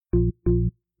We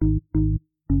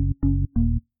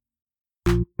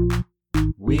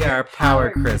are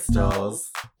Power Crystals,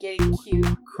 getting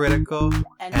cute, critical,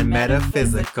 and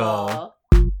metaphysical.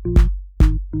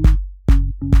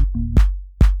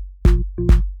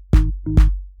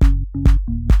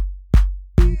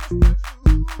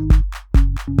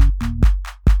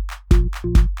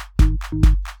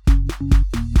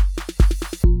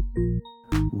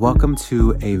 Welcome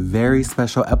to a very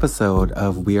special episode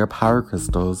of We Are Power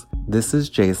Crystals. This is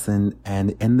Jason,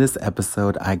 and in this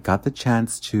episode, I got the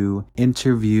chance to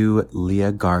interview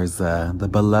Leah Garza, the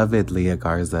beloved Leah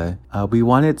Garza. We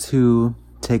wanted to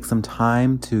take some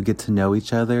time to get to know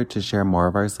each other, to share more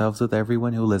of ourselves with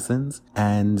everyone who listens,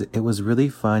 and it was really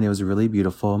fun. It was really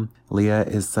beautiful. Leah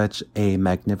is such a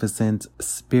magnificent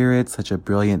spirit, such a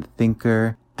brilliant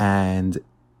thinker, and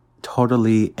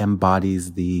totally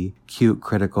embodies the cute,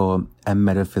 critical, and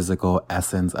metaphysical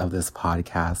essence of this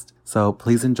podcast. So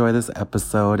please enjoy this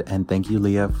episode, and thank you,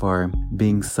 Leah, for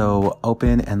being so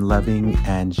open and loving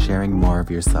and sharing more of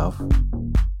yourself.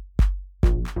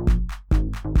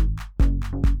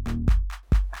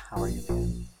 How are you,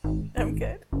 Leah? I'm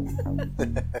good.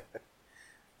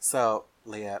 So,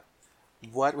 Leah,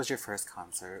 what was your first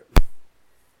concert?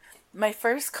 My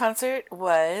first concert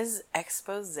was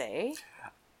Expose.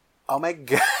 Oh my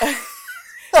God.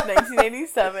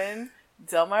 1987,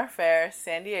 Del Mar Fair,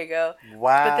 San Diego.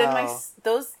 Wow.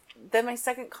 But then my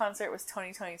second concert was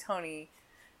Tony Tony.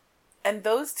 And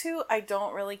those two I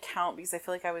don't really count because I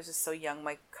feel like I was just so young.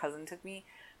 My cousin took me.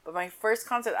 But my first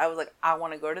concert, I was like, I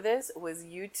want to go to this, was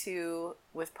U2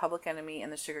 with Public Enemy and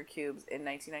the Sugar Cubes in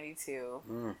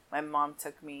 1992. My mom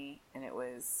took me, and it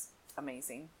was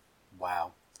amazing.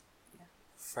 Wow. Yeah.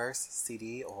 First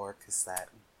CD or cassette?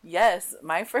 Yes,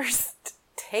 my first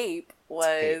tape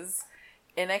was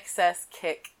In Excess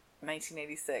Kick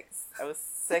 1986. I was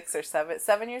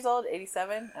 7 years old,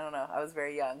 87. I don't know. I was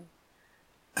very young.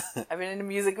 I've been into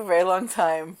music a very long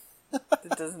time.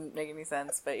 It doesn't make any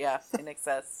sense, but yeah, In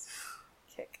Excess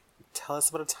Kick. Tell us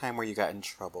about a time where you got in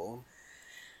trouble.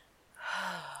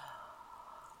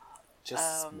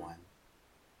 Just one.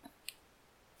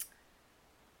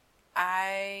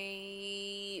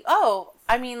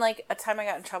 Like a time I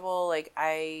got in trouble, like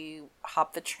I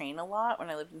hopped the train a lot when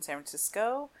I lived in San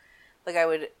Francisco. Like I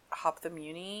would hop the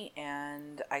Muni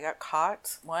and I got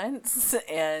caught once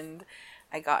and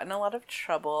I got in a lot of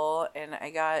trouble and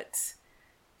I got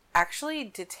actually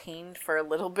detained for a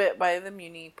little bit by the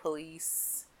Muni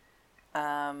police.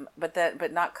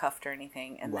 But not cuffed or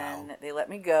anything. And then they let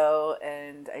me go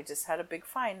and I just had a big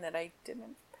fine that I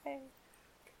didn't pay.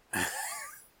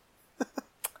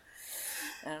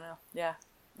 I don't know. Yeah.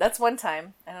 That's one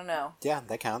time. I don't know. Yeah,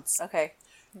 that counts. Okay.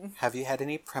 Have you had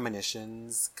any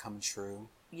premonitions come true?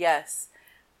 Yes.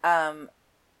 I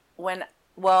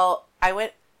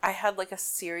had like a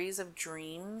series of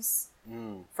dreams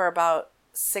for about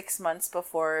 6 months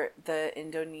before the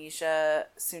Indonesia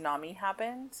tsunami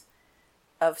happened.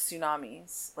 Of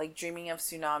tsunamis. Like dreaming of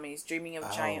tsunamis, dreaming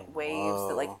of giant waves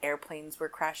that like airplanes were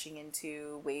crashing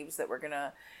into, waves that were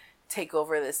gonna take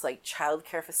over this like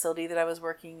childcare facility that I was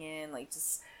working in, like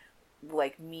just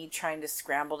like me trying to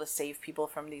scramble to save people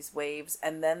from these waves.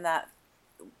 And then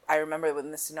I remember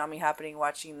when the tsunami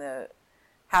watching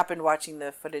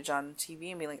the footage on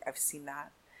TV and being like, I've seen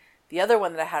that. The other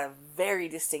one that I had a very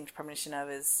distinct premonition of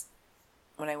is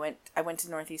when I went to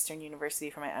Northeastern University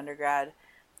for my undergrad.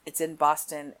 It's in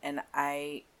Boston, and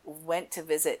I went to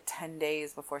visit 10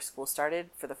 days before school started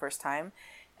for the first time,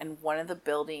 and one of the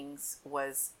buildings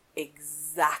was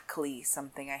exactly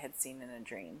something I had seen in a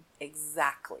dream.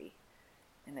 Exactly.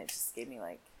 And it just gave me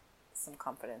like some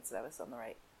confidence that I was on the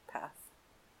right path.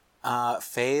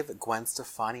 Fave Gwen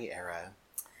Stefani era.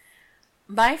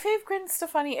 My fave Gwen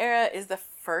Stefani era is the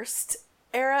first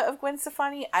era of Gwen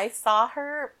Stefani. I saw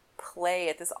her play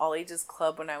at this all ages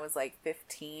club when I was like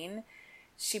 15.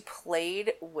 She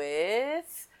played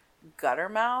with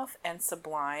Guttermouth and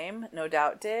Sublime, No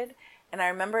Doubt did. And I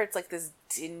remember it's like this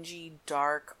dingy,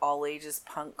 dark, all-ages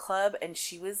punk club. And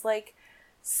she was like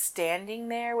standing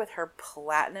there with her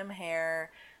platinum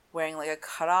hair, wearing like a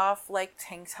cut-off like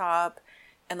tank top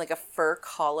and like a fur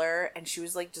collar. And she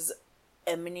was like just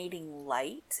emanating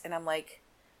light. And I'm like,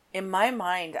 in my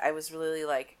mind, I was really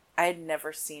like, I'd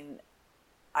never seen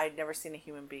a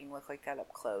human being look like that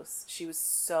up close. She was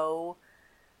so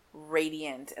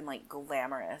radiant and like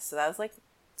glamorous. So that was like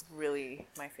really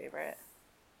my favorite.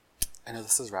 I know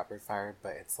this is rapid fire,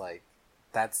 but it's like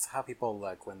that's how people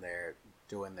look when they're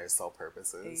doing their sole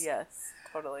purposes. Yes,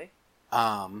 totally.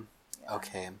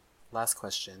 Okay. Last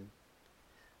question.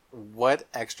 What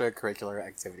extracurricular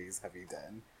activities have you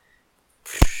done?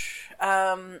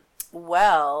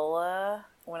 Well,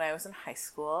 when I was in high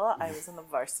school, I was in the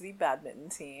varsity badminton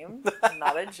team.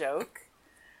 Not a joke.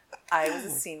 I was a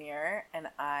senior, and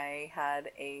I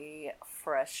had a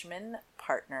freshman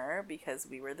partner because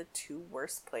we were the two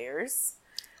worst players.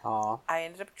 Aww. I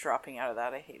ended up dropping out of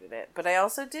that. I hated it. But I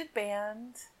also did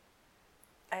band.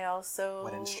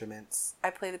 What instruments? I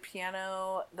play the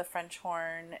piano, the French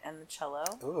horn, and the cello.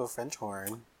 Ooh, French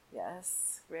horn.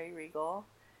 Yes, very regal.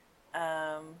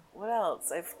 What else?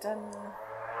 I've done...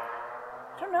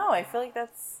 I don't know. I feel like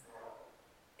that's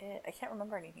it. I can't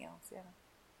remember anything else. Yeah.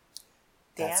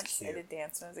 Dance. That's cute. I did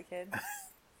dance when I was a kid.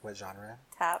 What genre?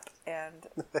 Tap and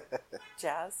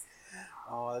jazz.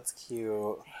 Oh, that's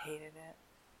cute. I hated it.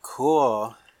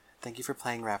 Cool. Thank you for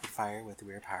playing Rapid Fire with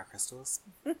Weird Power Crystals.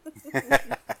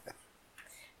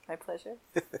 My pleasure.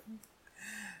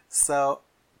 So,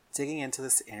 digging into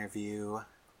this interview,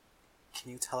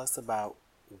 can you tell us about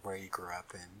where you grew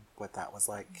up and what that was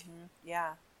like? Mm-hmm.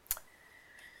 Yeah.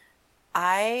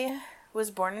 I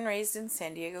was born and raised in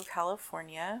San Diego,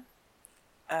 California,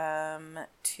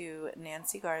 to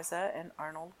Nancy Garza and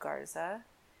Arnold Garza.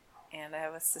 And I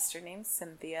have a sister named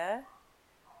Cynthia.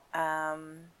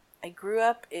 I grew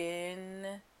up in,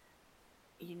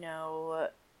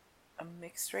 a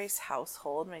mixed race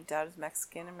household. My dad is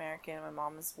Mexican American. My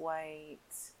mom is white.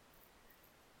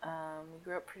 We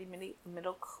grew up pretty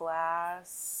middle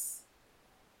class.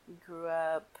 We grew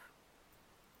up,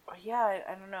 I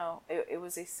don't know. It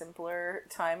was a simpler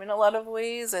time in a lot of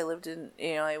ways. I lived in,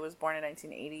 I was born in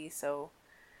 1980, so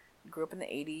grew up in the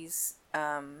 80s.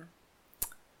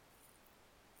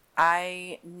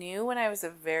 I knew when I was a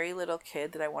very little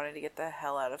kid that I wanted to get the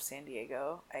hell out of San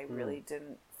Diego. I really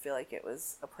didn't feel like it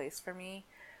was a place for me.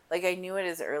 Like, I knew it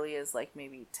as early as, like,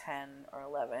 maybe 10 or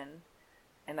 11.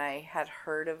 And I had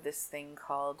heard of this thing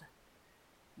called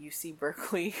UC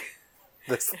Berkeley.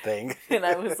 This thing. And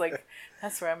I was like,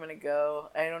 that's where I'm going to go.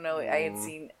 I don't know. I had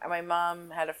seen... My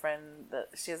mom had a friend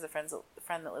she has a friend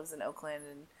that lives in Oakland,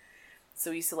 and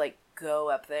so we used to, like, go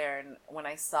up there, and when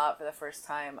I saw it for the first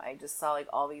time, I just saw, like,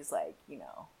 all these, like,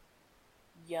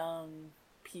 young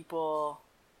people,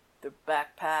 their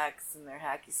backpacks and their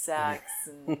hacky sacks,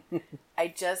 and I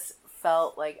just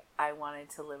felt like I wanted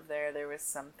to live there. There was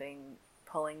something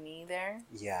pulling me there.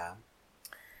 Yeah.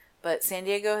 But San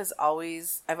Diego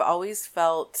I've always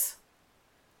felt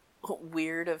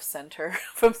weird of center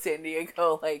from San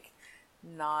Diego, like,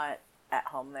 not at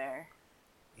home there.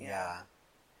 Yeah.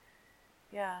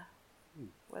 Yeah.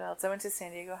 What else? I went to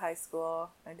San Diego High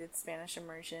School. I did Spanish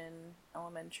immersion,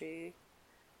 elementary,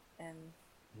 and...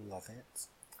 Love it.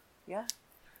 Yeah.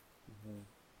 Mm-hmm.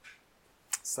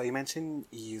 So you mentioned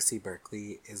UC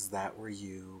Berkeley. Is that where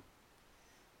you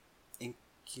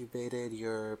incubated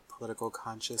your political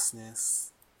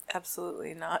consciousness?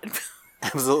 Absolutely not.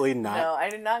 Absolutely not? No, I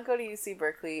did not go to UC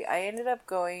Berkeley. I ended up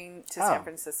going to San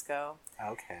Francisco.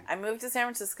 Okay. I moved to San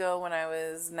Francisco when I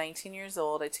was 19 years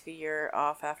old. I took a year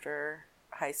off after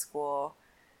high school.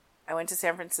 I went to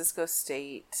San Francisco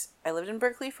State. I lived in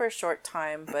Berkeley for a short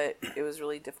time, but it was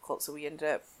really difficult. So me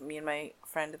and my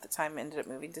friend at the time ended up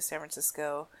moving to San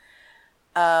Francisco.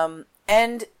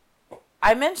 And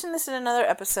I mentioned this in another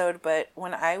episode, but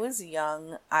when I was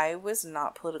young, I was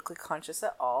not politically conscious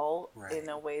at all. Right. In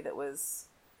the way that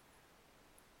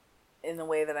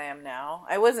I am now.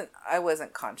 I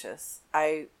wasn't conscious.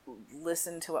 I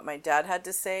listened to what my dad had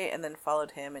to say and then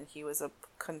followed him, and he was a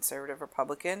conservative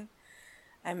Republican.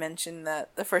 I mentioned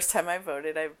that the first time I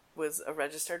voted, I was a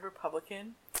registered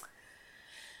Republican.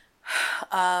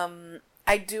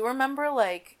 I do remember,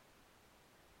 like,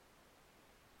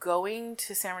 going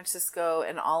to San Francisco,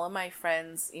 and all of my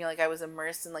friends, like, I was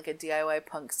immersed in, like, a DIY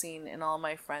punk scene, and all of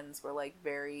my friends were, like,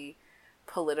 very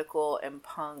political and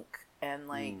punk, and,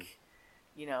 like,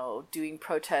 doing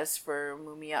protests for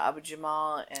Mumia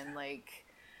Abu-Jamal, and, like,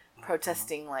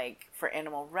 protesting, like, for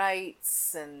animal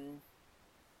rights, and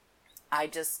I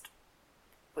just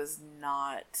was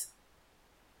not...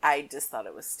 I just thought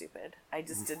it was stupid. I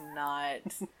just did not...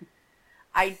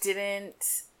 I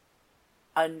didn't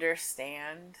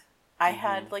understand. I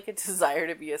had, like, a desire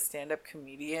to be a stand-up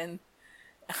comedian.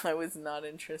 I was not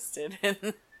interested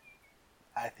in...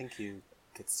 I think you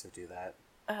could still do that.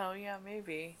 Oh, yeah,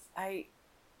 maybe. I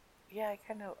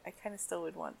kind of still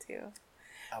would want to.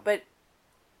 But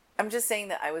I'm just saying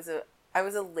that I was a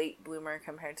late bloomer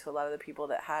compared to a lot of the people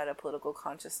that had a political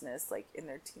consciousness, like, in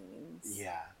their teens.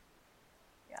 Yeah.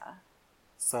 Yeah.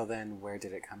 So then, where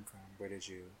did it come from? Where did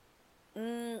you...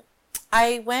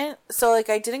 I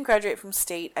didn't graduate from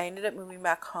state. I ended up moving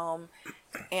back home,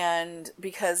 and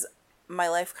because my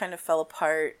life kind of fell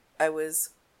apart, I was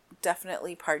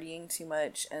definitely partying too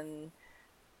much and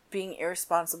being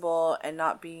irresponsible and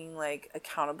not being like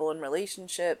accountable in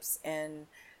relationships and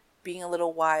being a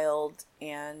little wild,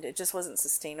 and it just wasn't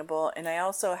sustainable. And I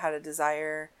also had a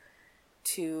desire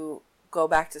to go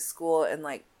back to school and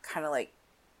like kind of like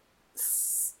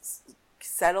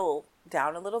settle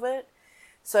down a little bit.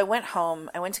 So I went home.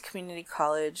 I went to community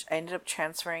college. I ended up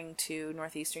transferring to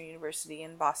Northeastern University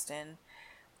in Boston,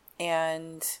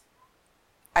 and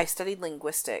I studied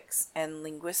linguistics. And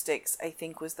linguistics, I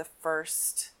think, was the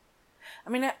first. I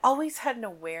mean, I always had an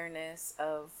awareness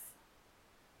of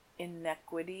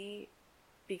inequity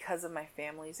because of my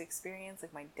family's experience.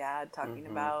 Like my dad talking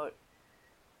about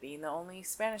being the only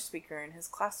Spanish speaker in his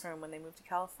classroom when they moved to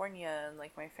California, and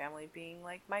like my family being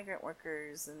like migrant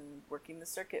workers and working the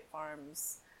circuit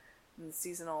farms and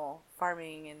seasonal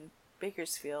farming in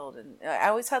Bakersfield. And I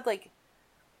always had like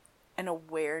an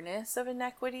awareness of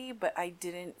inequity, but I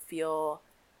didn't feel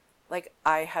like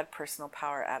I had personal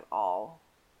power at all.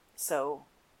 So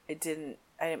I didn't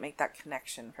make that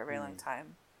connection for a very long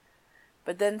time.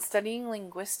 But then studying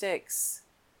linguistics,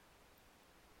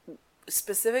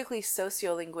 specifically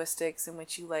sociolinguistics, in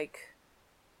which you like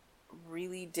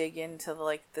really dig into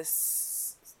like the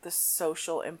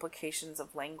social implications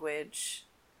of language,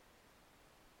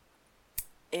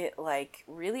 it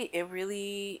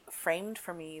really framed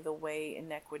for me the way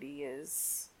inequity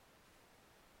is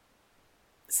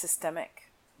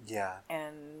systemic. Yeah.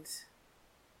 And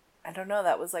I don't know,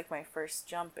 that was like my first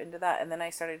jump into that. And then I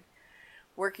started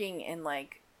working in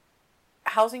like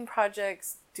housing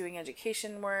projects, doing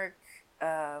education work.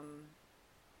 And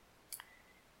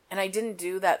I didn't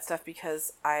do that stuff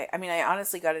because I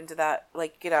honestly got into that,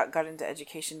 like got into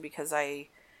education because I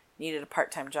needed a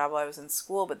part-time job while I was in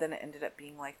school, but then it ended up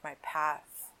being like my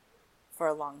path for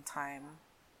a long time.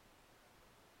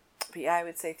 But yeah, I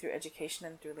would say through education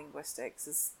and through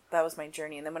linguistics, that was my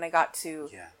journey. And then when I got to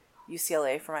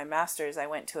UCLA for my master's, I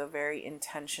went to a very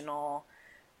intentional,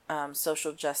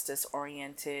 social justice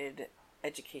oriented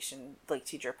education, like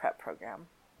teacher prep program.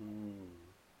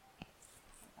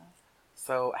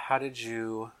 So how did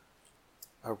you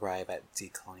arrive at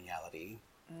decoloniality?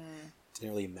 Didn't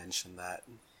really mention that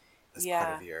as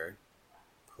part of your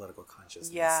political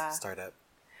consciousness startup.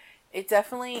 It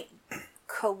definitely,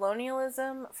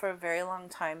 colonialism for a very long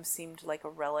time seemed like a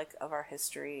relic of our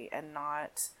history and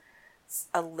not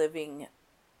a living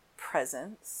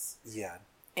presence. Yeah.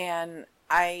 And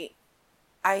I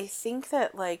think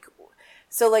that like,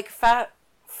 so like fast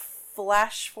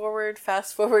forward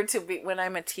to when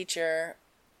I'm a teacher.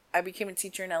 I became a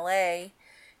teacher in LA,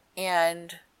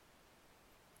 and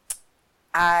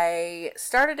I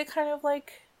started to kind of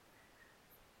like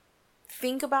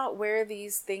think about where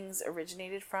these things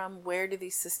originated from. Where do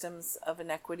these systems of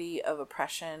inequity, of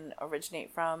oppression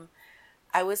originate from?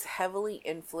 I was heavily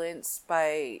influenced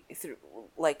through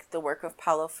like the work of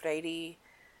Paulo Freire,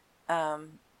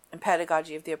 and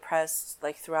Pedagogy of the Oppressed,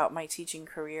 like throughout my teaching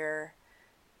career.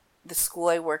 The school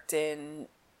I worked in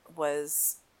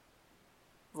was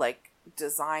like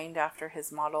designed after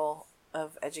his model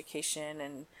of education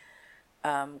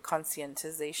and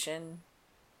conscientization.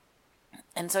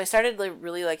 And so I started to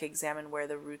really like examine where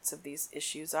the roots of these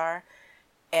issues are,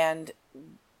 and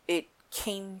it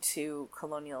came to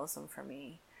colonialism for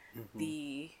me.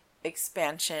 The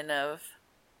expansion of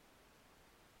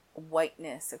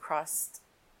whiteness across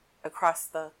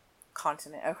the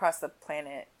continent, across the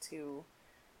planet, to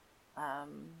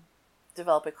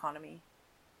develop economy.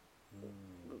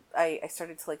 I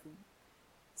started to like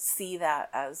see that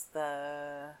as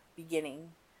the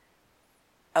beginning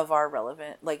of our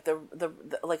relevant, like the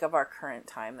like of our current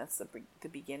time. That's the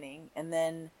beginning. And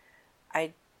then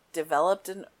I developed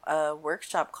a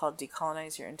workshop called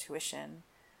Decolonize Your Intuition,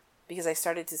 because I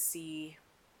started to see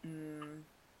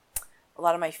a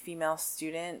lot of my female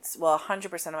students,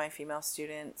 100% of my female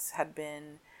students had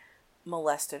been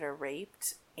molested or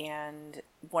raped. And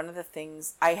one of the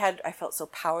things I felt so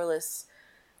powerless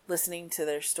listening to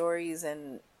their stories,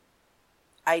 and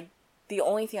the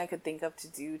only thing I could think of to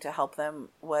do to help them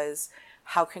was,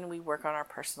 how can we work on our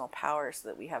personal power so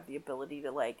that we have the ability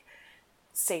to like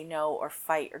say no or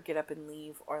fight or get up and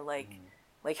leave, or like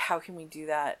how can we do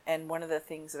that? And one of the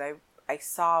things that I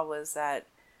saw was that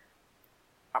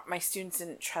my students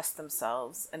didn't trust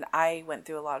themselves, and I went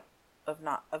through a lot of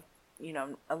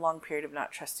a long period of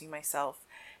not trusting myself.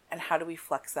 And how do we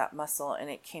flex that muscle? And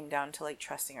it came down to like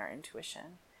trusting our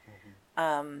intuition.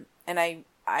 And I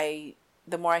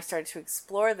the more I started to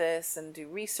explore this and do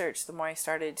research, the more I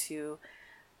started to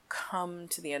come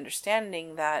to the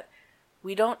understanding that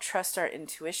we don't trust our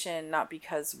intuition, not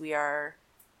because we are,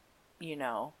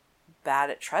 bad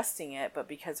at trusting it, but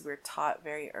because we're taught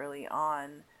very early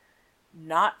on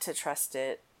not to trust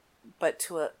it, but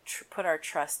to put our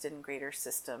trust in greater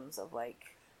systems of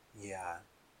like, yeah,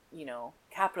 you know,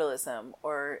 capitalism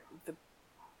or the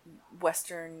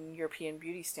Western European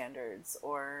beauty standards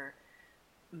or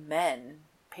men,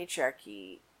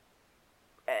 patriarchy,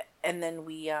 and then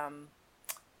we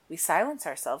silence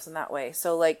ourselves in that way.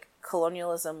 So like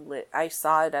colonialism, I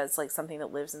saw it as like something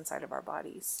that lives inside of our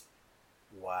bodies.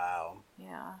 Wow.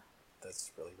 Yeah.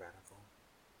 That's really radical.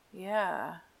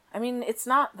 Yeah. I mean, it's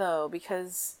not though,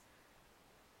 because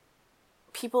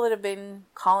people that have been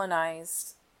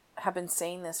colonized have been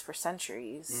saying this for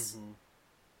centuries. Mm-hmm.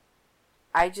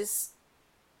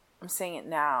 I'm saying it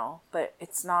now, but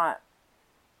it's not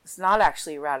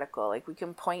actually radical. Like, we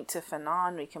can point to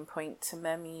Fanon, we can point to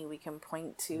Memi, we can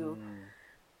point to,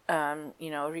 you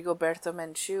know, Rigoberto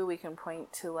Menchú, we can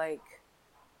point to, like,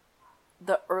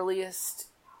 the earliest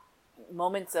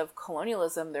moments of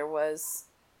colonialism. There was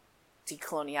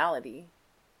decoloniality.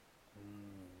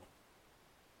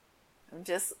 I'm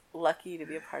just lucky to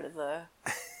be a part of the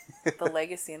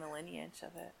legacy and the lineage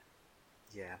of it.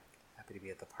 Yeah, happy to be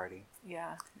at the party.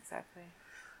 Yeah, exactly.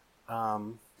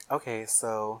 Okay,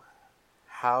 so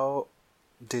how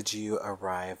did you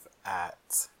arrive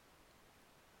at,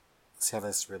 so you have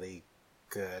this really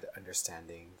good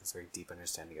understanding, this very deep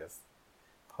understanding of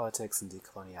politics and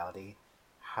decoloniality.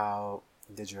 How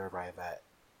did you arrive at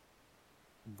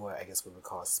what I guess we would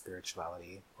call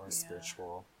spirituality or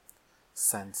spiritual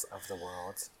sense of the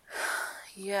world?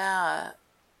 Yeah.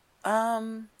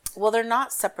 Well, they're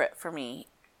not separate for me.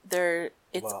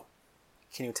 Well,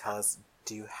 can you tell us,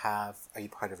 are you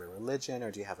part of a religion,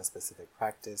 or do you have a specific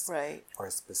practice, right, or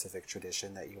a specific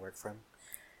tradition that you work from?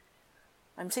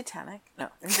 I'm satanic. No,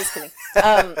 I'm just kidding.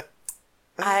 I'm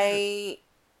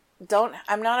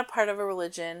not a part of a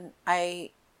religion.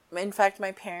 In fact,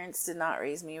 my parents did not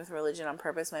raise me with religion on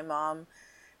purpose. My mom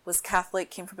was Catholic,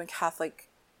 came from a Catholic,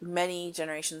 many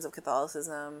generations of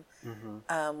Catholicism,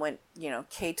 went,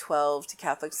 K-12 to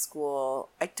Catholic school.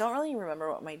 I don't really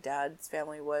remember what my dad's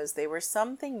family was. They were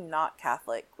something not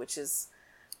Catholic, which is,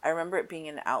 I remember it being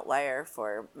an outlier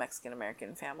for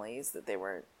Mexican-American families, that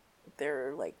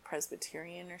they're like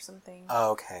Presbyterian or something.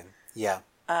 Oh, okay. Yeah.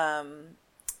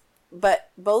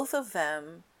 But both of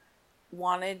them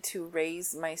wanted to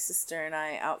raise my sister and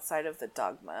I outside of the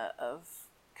dogma of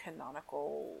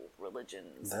canonical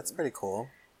religions. That's pretty cool.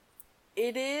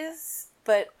 It is,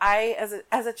 but as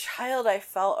a child, I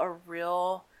felt a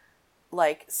real,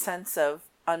 like, sense of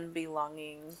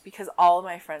unbelonging, because all of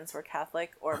my friends were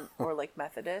Catholic or like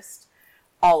Methodist,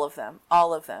 all of them,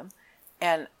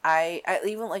 and I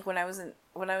even, like, when I was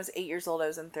 8 years old, I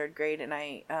was in 3rd grade, and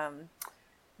I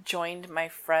joined my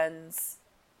friend's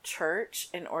church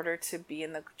in order to be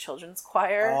in the children's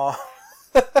choir. Oh.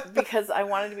 Because I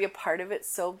wanted to be a part of it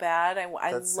so bad. I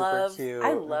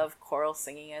love choral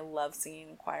singing. I love singing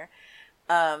in choir.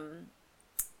 And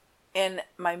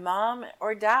my mom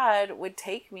or dad would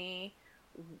take me,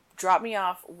 drop me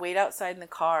off, wait outside in the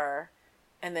car,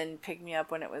 and then pick me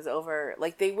up when it was over.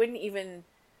 Like, they wouldn't even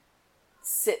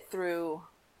sit through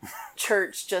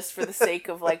church just for the sake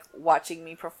of, like, watching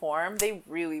me perform. They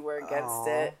really were against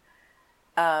it.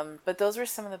 But those were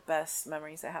some of the best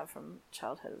memories I have from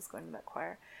childhood, was going to that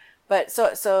choir. But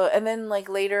so, and then, like,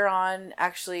 later on,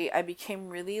 actually, I became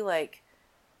really, like,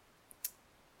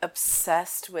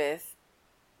 obsessed with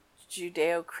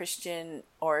Judeo-Christian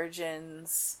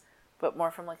origins, but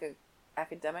more from, like, a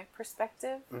academic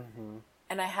perspective. Mm-hmm.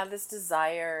 And I had this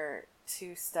desire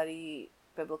to study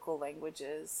biblical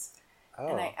languages. Oh.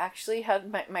 And I actually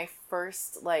had my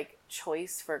first, like,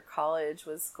 choice for college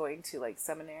was going to, like,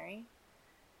 seminary.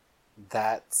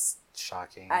 That's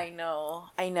shocking. I know.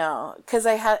 Because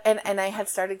I had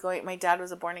started going, my dad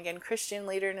was a born-again Christian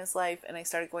later in his life, and I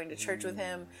started going to church with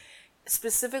him,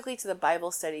 specifically to the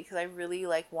Bible study, because I really,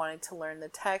 like, wanted to learn the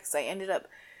text. I ended up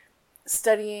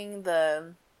studying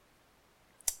the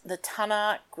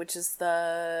Tanakh, which is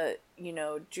the,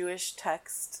 Jewish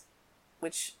text,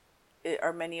 which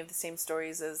are many of the same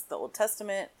stories as the Old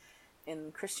Testament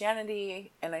in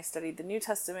Christianity, and I studied the New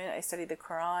Testament. I studied the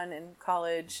Quran in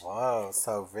college. Whoa,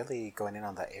 so really going in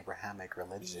on the Abrahamic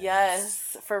religion.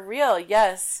 Yes, for real,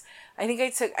 yes. I think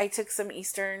I took some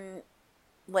Eastern,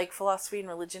 like, philosophy and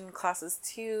religion classes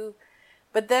too,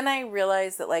 but then I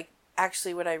realized that, like,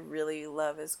 actually what I really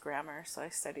love is grammar, so I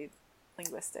studied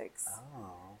linguistics.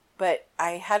 Oh. But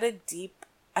I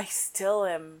still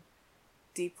am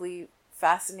deeply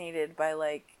fascinated by,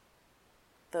 like,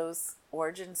 those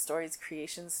origin stories,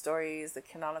 creation stories, the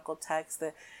canonical text,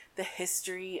 the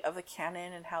history of the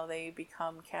canon and how they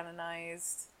become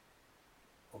canonized.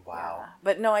 Wow. Yeah.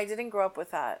 But no, I didn't grow up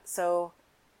with that. So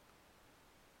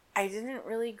I didn't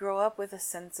really grow up with a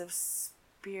sense of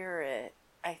spirit,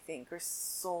 I think, or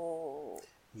soul.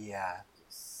 Yeah.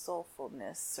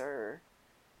 Soulfulness or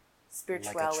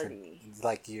spirituality.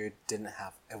 Like you didn't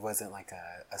have, it wasn't like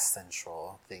a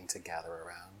central thing to gather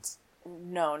around.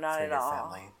 No, not for at your all.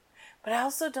 Family. But I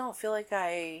also don't feel like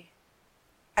I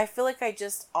feel like I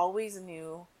just always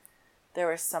knew there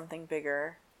was something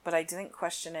bigger, but I didn't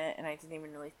question it and I didn't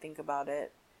even really think about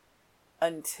it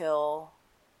until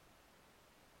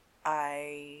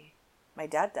my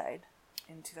dad died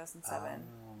in 2007.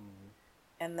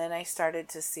 And then I started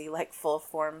to see like full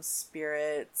form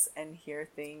spirits and hear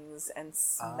things and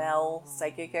smell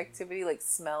psychic activity, like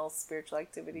smell spiritual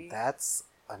activity. That's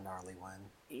a gnarly one.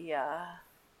 Yeah.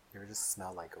 You ever just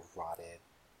smell like rotted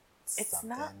something? It's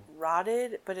not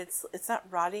rotted, but it's not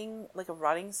rotting, like a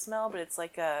rotting smell, but it's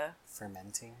like a...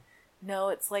 Fermenting? No,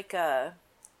 it's like a...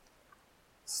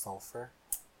 Sulfur?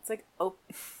 It's like... Oh,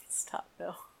 stop,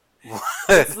 no. What?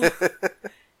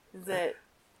 Is it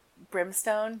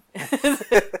brimstone?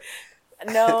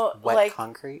 No, wet like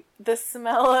concrete? The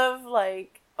smell of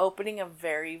like opening a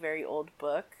very, very old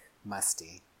book.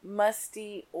 Musty,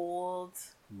 old.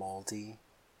 Moldy?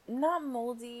 Not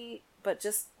moldy, but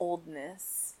just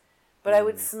oldness. But I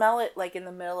would smell it like in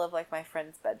the middle of like my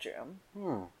friend's bedroom.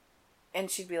 And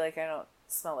she'd be like, I don't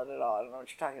smell it at all. I don't know what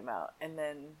you're talking about. And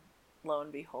then lo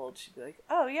and behold, she'd be like,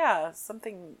 oh yeah,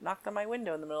 something knocked on my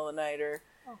window in the middle of the night. Or,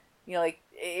 you know, like,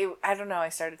 I don't know. I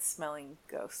started smelling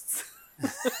ghosts.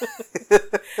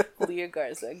 Leah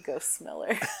Garza, ghost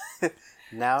smeller.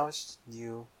 Now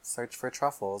you search for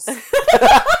truffles.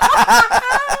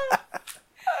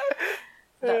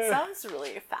 That sounds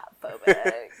really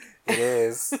fat-phobic. It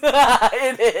is.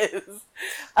 It is.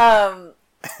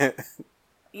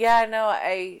 Yeah, no,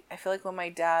 I feel like when my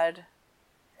dad...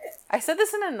 I said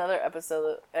this in another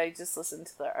episode. I just listened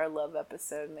to our love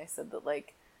episode, and I said that,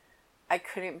 like, I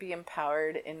couldn't be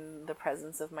empowered in the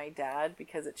presence of my dad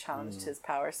because it challenged his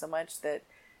power so much that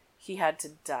he had to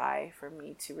die for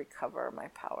me to recover my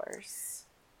powers.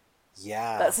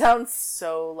 Yeah. That sounds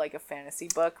so like a fantasy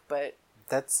book, but...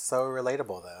 That's so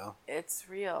relatable, though. It's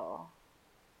real.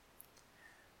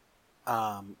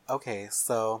 Okay,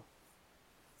 so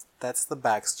that's the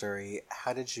backstory.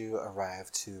 How did you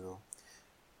arrive to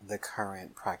the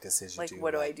current practices you do? Like,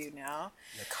 what do I do now?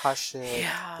 The Akashic,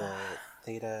 the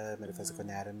Theta, Metaphysical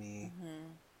Anatomy.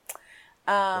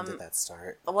 When did that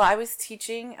start? Well, I was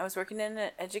teaching. I was working in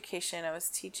education. I was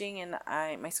teaching, and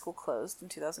my school closed in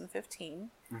 2015.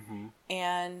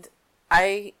 And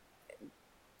I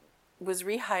was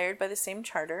rehired by the same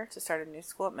charter to start a new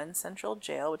school at Men's Central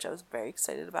Jail, which I was very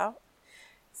excited about.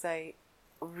 So I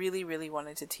really, really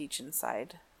wanted to teach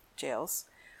inside jails.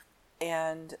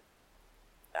 And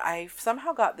I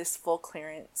somehow got this full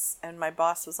clearance, and my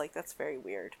boss was like, that's very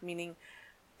weird. Meaning,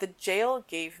 the jail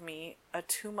gave me a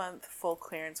 2-month full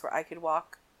clearance where I could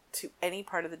walk to any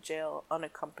part of the jail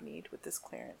unaccompanied with this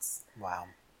clearance. Wow.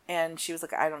 And she was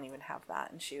like, I don't even have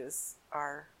that. And she was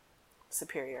our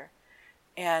superior.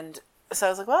 And so I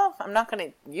was like, well, I'm not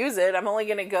going to use it. I'm only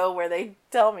going to go where they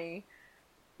tell me.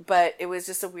 But it was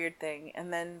just a weird thing.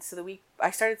 And then, so the week,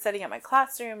 I started setting up my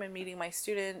classroom and meeting my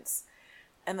students.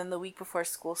 And then the week before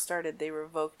school started, they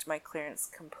revoked my clearance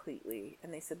completely.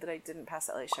 And they said that I didn't pass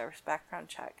LA Sheriff's background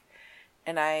check.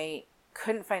 And I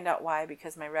couldn't find out why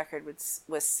because my record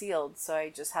was sealed. So I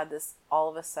just had this, all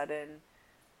of a sudden,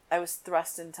 I was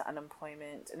thrust into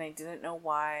unemployment. And I didn't know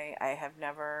why. I've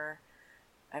never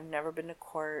been to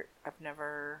court. I've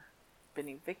never been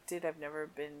evicted. I've never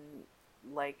been,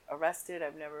 like, arrested.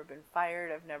 I've never been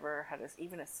fired. I've never had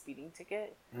even a speeding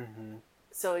ticket.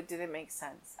 So it didn't make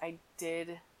sense. I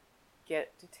did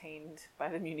get detained by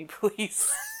the Muni Police,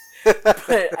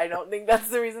 but I don't think that's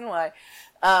the reason why.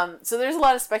 So there's a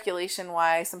lot of speculation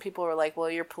why. Some people were like, well,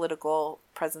 your political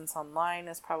presence online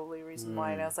is probably a reason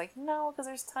why. And I was like, no, because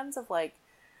there's tons of, like,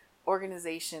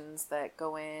 organizations that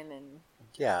go in and...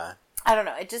 Yeah. I don't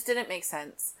know. It just didn't make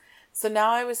sense. So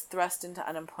now I was thrust into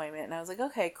unemployment, and I was like,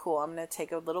 okay, cool. I'm going to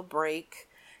take a little break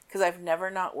because I've never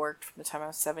not worked from the time I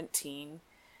was 17.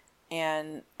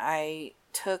 And I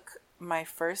took my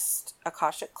first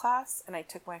Akashic class, and I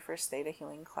took my first Theta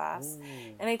Healing class.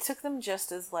 And I took them just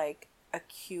as, like, a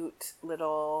cute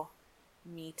little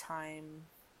me time.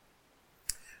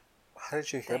 How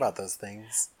did you hear about those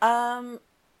things?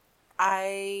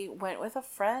 I went with a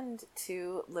friend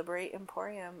to Liberate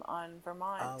Emporium on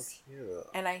Vermont. Oh, cute.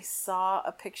 And I saw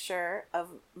a picture of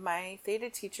my Theta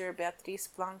teacher, Beatriz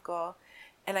Blanco,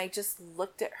 and I just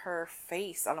looked at her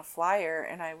face on a flyer,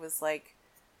 and I was like,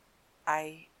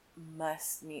 I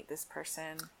must meet this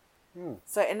person.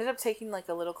 So I ended up taking like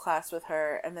a little class with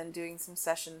her and then doing some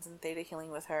sessions in theta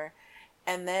healing with her.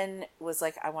 And then was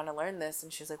like, I want to learn this.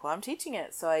 And she was like, well, I'm teaching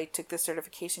it. So I took the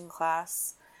certification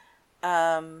class.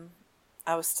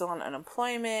 I was still on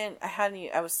unemployment.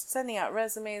 I was sending out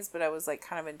resumes, but I was like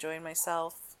kind of enjoying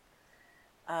myself.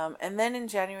 And then in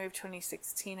January of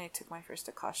 2016, I took my first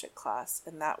Akashic class,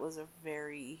 and that was a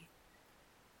very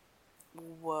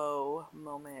whoa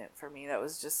moment for me. It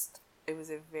was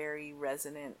a very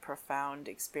resonant, profound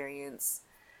experience.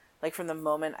 Like from the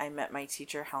moment I met my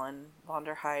teacher, Helen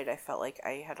Vonderheide, I felt like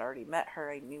I had already met her.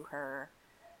 I knew her.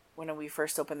 When we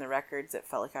first opened the records, it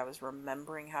felt like I was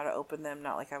remembering how to open them,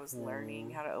 not like I was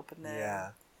learning how to open them. Yeah.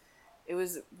 It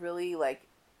was really like,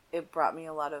 it brought me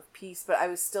a lot of peace, but I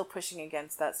was still pushing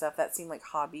against that stuff. That seemed like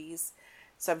hobbies.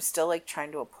 So I'm still like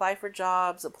trying to apply for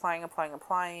jobs,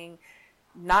 applying,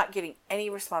 not getting any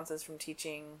responses from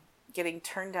teaching, getting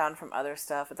turned down from other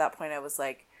stuff. At that point, I was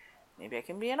like, maybe I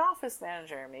can be an office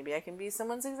manager. Maybe I can be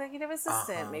someone's executive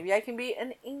assistant. Maybe I can be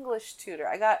an English tutor.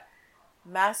 I got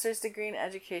master's degree in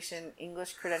education,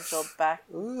 English credential,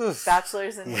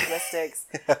 bachelor's in linguistics.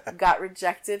 Got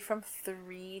rejected from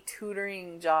 3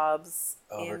 tutoring jobs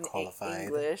in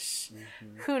English.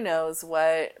 Who knows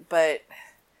what, but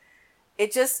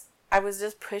I was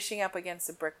just pushing up against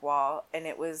a brick wall, and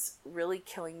it was really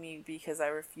killing me because I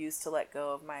refused to let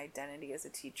go of my identity as a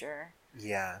teacher.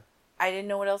 Yeah. I didn't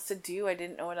know what else to do. I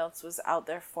didn't know what else was out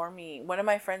there for me. One of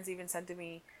my friends even said to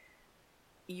me,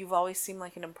 you've always seemed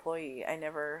like an employee. I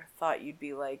never thought you'd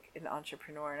be like an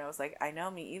entrepreneur. And I was like, I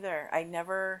know, me either. I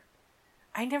never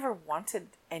wanted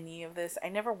any of this. I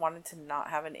never wanted to not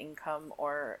have an income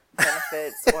or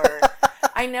benefits or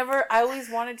I always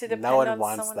wanted to depend on someone else. No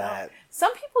one wants that.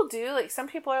 Some people do. Like, some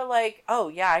people are like, oh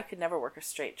yeah, I could never work a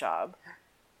straight job.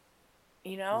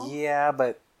 You know? Yeah,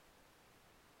 but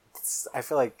I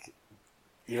feel like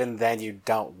even then you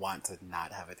don't want to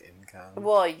not have an income.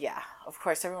 Well, yeah, of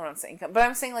course everyone wants an income. But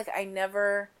I'm saying, like, it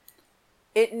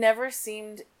never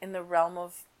seemed in the realm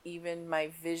of even my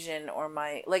vision or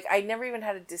I never even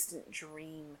had a distant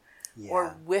dream or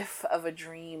whiff of a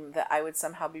dream that I would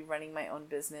somehow be running my own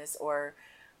business or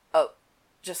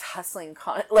just hustling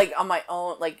on my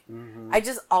own. Like, I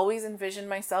just always envisioned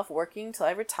myself working till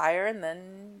I retire and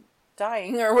then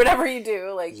dying or whatever you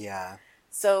do. Like, yeah.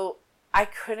 So I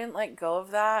couldn't let go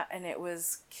of that, and it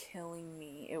was killing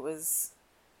me. It was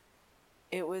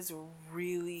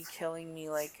really killing me.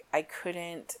 Like, I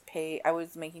couldn't pay. I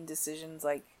was making decisions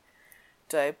like,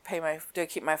 do I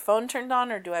keep my phone turned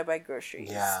on or do I buy groceries?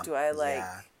 Yeah. Do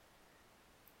I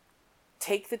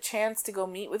take the chance to go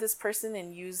meet with this person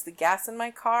and use the gas in my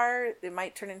car? It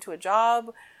might turn into a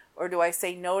job. Or do I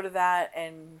say no to that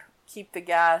and keep the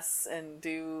gas and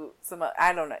do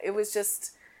I don't know. It was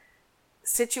just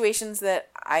situations that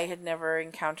I had never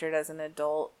encountered as an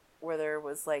adult where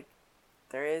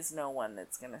there is no one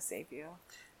that's going to save you.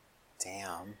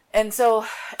 Damn. And so,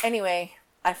 anyway,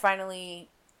 I finally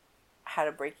had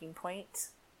a breaking point,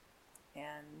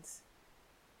 and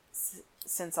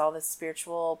since all the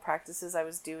spiritual practices I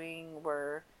was doing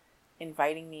were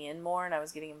inviting me in more and I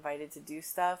was getting invited to do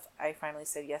stuff, I finally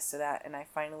said yes to that, and I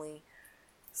finally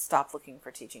stopped looking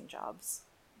for teaching jobs.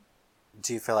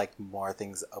 Do you feel like more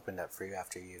things opened up for you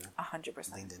after you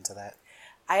 100% leaned into that?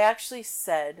 I actually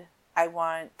said I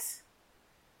want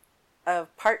a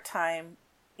part-time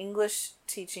English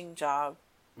teaching job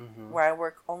where I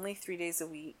work only 3 days a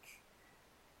week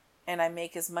and I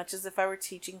make as much as if I were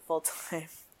teaching full-time.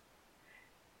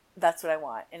 That's what I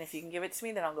want. And if you can give it to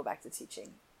me, then I'll go back to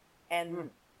teaching.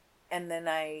 And then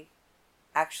I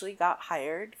actually got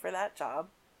hired for that job.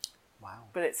 Wow.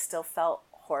 But it still felt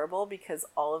horrible because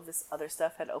all of this other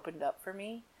stuff had opened up for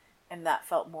me, and that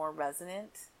felt more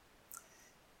resonant.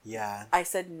 Yeah. I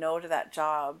said no to that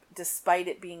job despite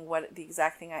it being the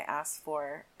exact thing I asked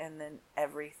for, and then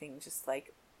everything just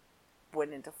like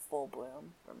went into full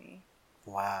bloom for me.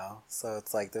 Wow. So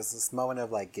it's like there's this moment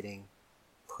of like getting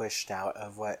pushed out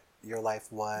of what your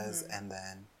life was and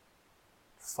then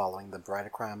following the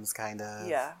breadcrumbs kind of.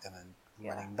 Yeah. And then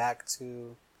running back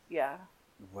to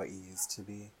what you used to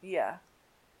be. Yeah.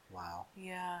 Wow.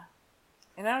 Yeah.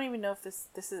 And I don't even know if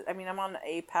this is, I mean, I'm on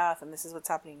a path and this is what's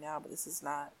happening now, but this is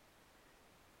not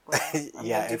what I'm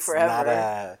yeah, it's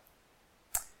forever.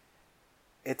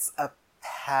 It's a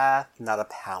path, not a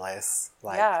palace.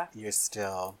 Like, you're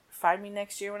still... Find me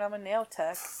next year when I'm a nail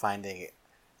tech. Finding it.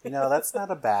 That's not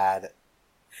a bad...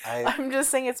 I'm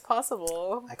just saying it's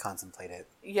possible. I contemplate it.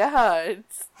 Yeah,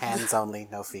 it's... Hands only,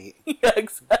 no feet. Yeah,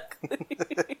 exactly.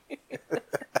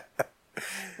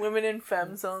 Women and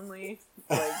femmes only.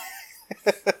 Like,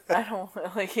 I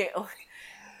don't like it.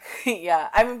 Yeah,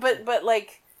 I mean, but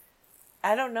like,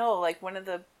 I don't know, like one of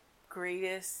the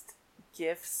greatest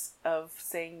gifts of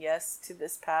saying yes to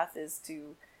this path is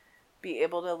to be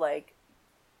able to like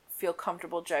feel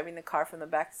comfortable driving the car from the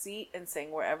back seat and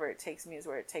saying wherever it takes me is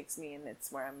where it takes me, and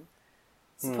it's where I'm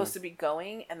supposed to be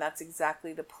going, and that's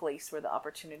exactly the place where the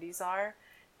opportunities are,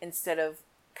 instead of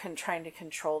trying to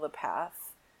control the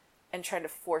path and trying to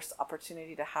force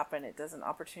opportunity to happen.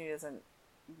 Opportunity doesn't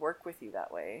work with you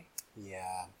that way.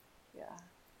 Yeah. Yeah.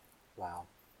 Wow.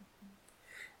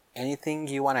 Anything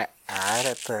you want to add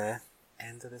at the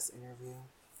end of this interview?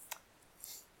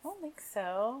 I don't think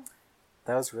so.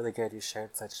 That was really good. You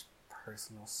shared such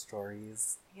personal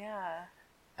stories. Yeah.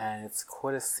 And it's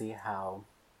cool to see how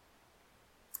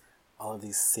all of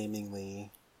these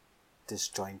seemingly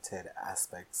disjointed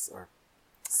aspects or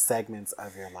segments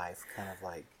of your life kind of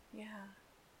like,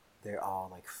 they're all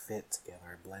like fit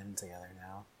together, blend together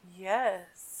now.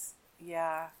 Yes.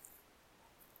 Yeah.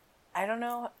 I don't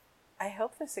know. I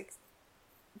hope this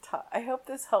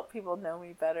helped people know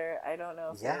me better. I don't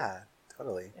know if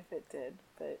totally. If it did,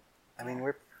 but I mean,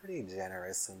 we're pretty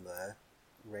generous in the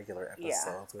regular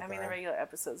episodes. Yeah. The regular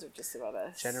episodes are just about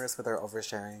us. Generous with our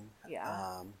oversharing.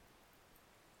 Yeah.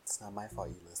 It's not my fault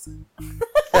you listen.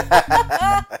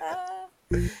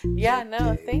 Yeah,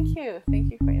 no, thank you.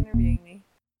 Thank you for interviewing me.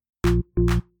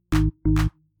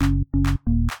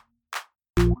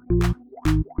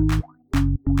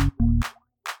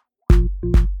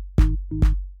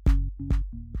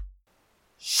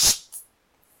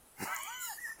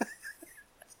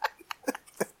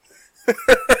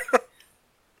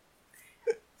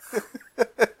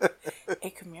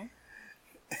 Hey, come here.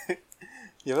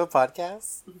 You have a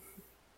podcast?